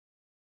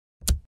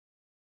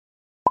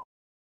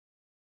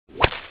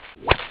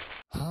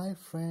Hi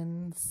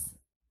friends,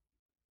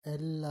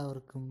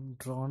 എല്ലാവർക്കും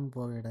drone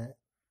ബോയുടെ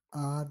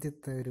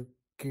ആദ്യത്തെ ഒരു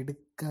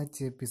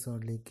കിടുക്കാച്ചി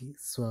എപ്പിസോഡിലേക്ക്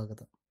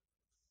സ്വാഗതം.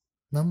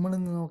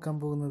 നമ്മളിന്ന് നോക്കാൻ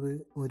പോകുന്നത്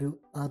ഒരു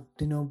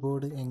ആർഡിനോ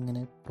ബോർഡ്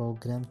എങ്ങനെ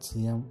പ്രോഗ്രാം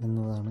ചെയ്യാം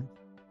എന്നതാണ്.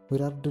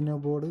 ഒരു ആർഡിനോ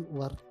ബോർഡ്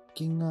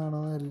വർക്കിംഗ്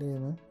ആണോ അല്ലേ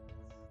എന്ന്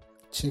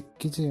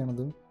ചെക്ക്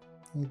ചെയ്യണതും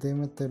ഇതേ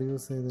മെത്തേഡ്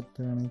യൂസ് ചെയ്തിട്ട്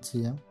വേണമെങ്കിൽ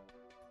ചെയ്യാം.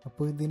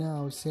 അപ്പോൾ ഇതിന്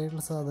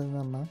ആവശ്യമായിട്ടുള്ള സാധനം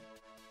എന്ന് പറഞ്ഞാൽ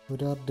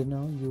ഒരു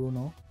ആർഡിനോ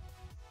യൂണോ,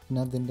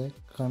 പിന്നെ അതിൻ്റെ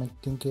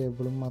കണക്റ്റിംഗ്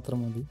കേബിളും മാത്രം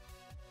മതി.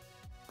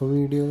 ഇപ്പോൾ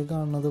വീഡിയോയിൽ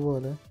കാണുന്നത്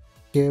പോലെ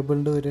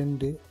കേബിളിൻ്റെ ഒരു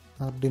എൻഡ്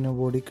ആർഡിനോ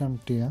ബോർഡിൽ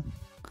കണക്ട് ചെയ്യാം,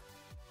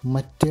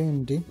 മറ്റേ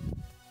എൻഡ്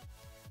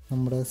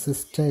നമ്മുടെ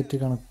സിസ്റ്റമായിട്ട്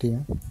കണക്ട്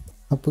ചെയ്യാം.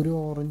 അപ്പോൾ ഒരു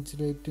ഓറഞ്ച്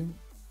ലൈറ്റും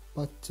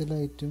പച്ച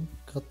ലൈറ്റും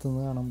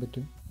കത്തുന്നത് കാണാൻ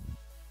പറ്റും.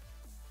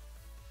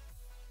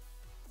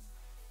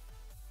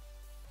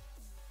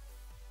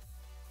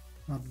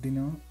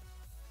 ആർഡിനോ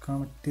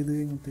കണക്ട് ചെയ്ത്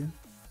കഴിഞ്ഞിട്ട്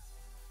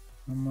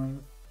നമ്മൾ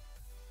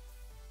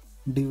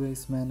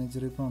ഡിവൈസ്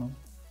മാനേജറിൽ പോകണം.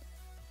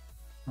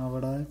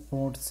 അവിടെ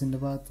പോർട്സിൻ്റെ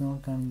ഭാഗത്ത്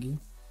നോക്കുകയാണെങ്കിൽ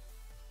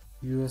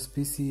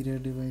USB സീരിയൽ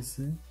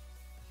ഡിവൈസ്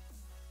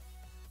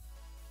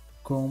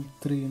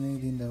COM3 എന്ന്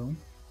എഴുതിയിട്ടുണ്ടാവും.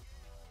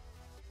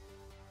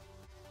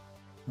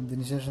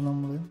 അതിനുശേഷം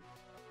നമ്മൾ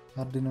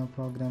ആർഡിനോ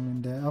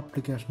പ്രോഗ്രാമിൻ്റെ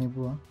ആപ്ലിക്കേഷനിൽ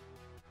പോവാം.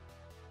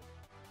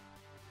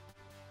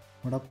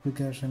 അവിടെ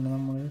ആപ്ലിക്കേഷനിൽ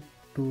നമ്മൾ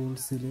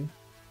ടൂൾസിൽ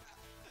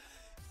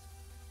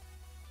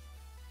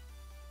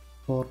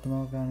പോർട്ട്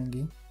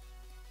നോക്കുകയാണെങ്കിൽ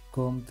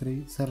COM3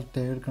 സെലക്ട്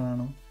ആയി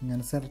എടുക്കണമാണ്.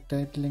 ഇങ്ങനെ സെലക്ട്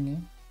ആയിട്ടില്ലെങ്കിൽ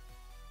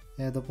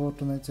ഏതോ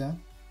പോർട്ടെന്ന് വെച്ചാൽ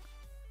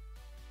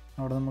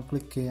അവിടെ നമ്മൾ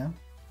ക്ലിക്ക് ചെയ്യാം.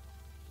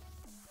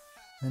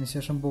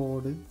 അതിനുശേഷം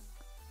ബോർഡ്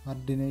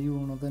ആർഡിനോ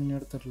യൂണോ തന്നെ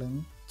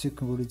എടുത്തിട്ടുള്ളതെന്ന്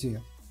ചെക്ക് കൂടി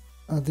ചെയ്യാം.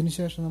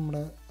 അതിനുശേഷം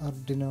നമ്മുടെ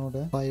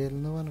ആർഡിനോയുടെ ഫയൽ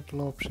എന്ന്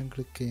പറഞ്ഞിട്ടുള്ള ഓപ്ഷൻ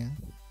ക്ലിക്ക് ചെയ്യാം.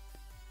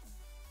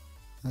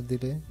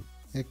 അതിൽ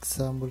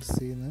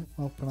എക്സാമ്പിൾസിന്ന്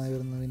ഓപ്പണായി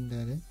വരുന്ന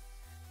വിൻഡോയിൽ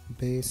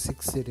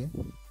ബേസിക്സിൽ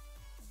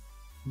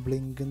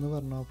ബ്ലിങ്ക് എന്ന്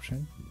പറഞ്ഞ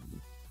ഓപ്ഷൻ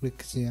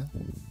ക്ലിക്ക് ചെയ്യാം.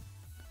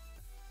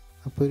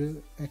 അപ്പോൾ ഒരു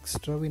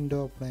എക്സ്ട്രാ വിൻഡോ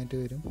ഓപ്പൺ ആയിട്ട്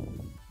വരും.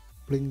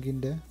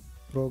 ബ്ലിങ്കിൻ്റെ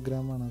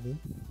പ്രോഗ്രാമാണത്.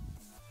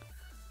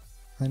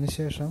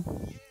 അതിനുശേഷം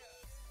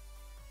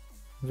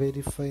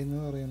വെരിഫൈ എന്ന്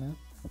പറയുന്ന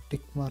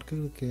ടിക്ക് മാർക്ക്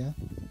ക്ലിക്ക് ചെയ്യാം.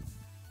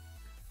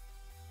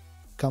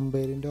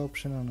 കമ്പയറിൻ്റെ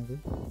ഓപ്ഷനാണത്.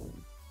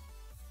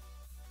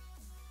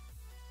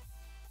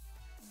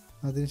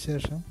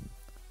 അതിനുശേഷം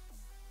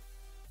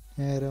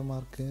ഏരോ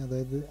മാർക്ക്,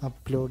 അതായത്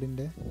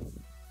അപ്ലോഡിൻ്റെ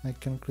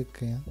ഐക്കൺ ക്ലിക്ക്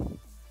ചെയ്യാം.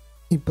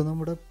 ഇപ്പോൾ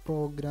നമ്മുടെ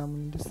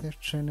പ്രോഗ്രാമിൻ്റെ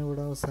സെക്ഷൻ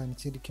ഇവിടെ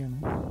അവസാനിച്ചിരിക്കുകയാണ്.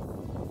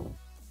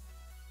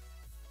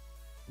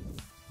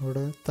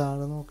 ഇവിടെ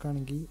താഴെ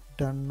നോക്കുകയാണെങ്കിൽ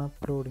ഡൺ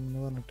അപ്ലോഡിംഗ് എന്ന്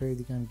പറഞ്ഞിട്ട്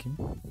എഴുതി കാണിക്കും.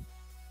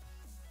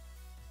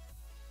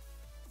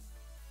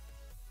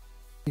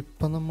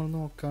 ഇപ്പം നമ്മൾ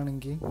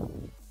നോക്കുകയാണെങ്കിൽ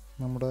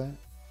നമ്മുടെ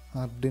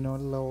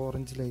ആർഡിനോയിലുള്ള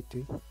ഓറഞ്ച്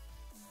ലൈറ്റ്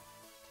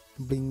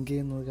ബ്ലിങ്ക്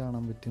ചെയ്യുന്നത്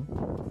കാണാൻ പറ്റും.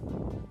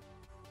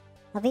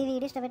 അപ്പോൾ ഈ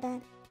വീഡിയോ ഇഷ്ടപ്പെട്ടാൽ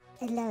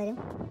എല്ലാവരും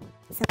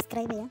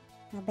സബ്സ്ക്രൈബ് ചെയ്യാം,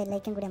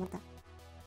 ബെല്ലൈക്കൺ കൂടി അമർത്താം.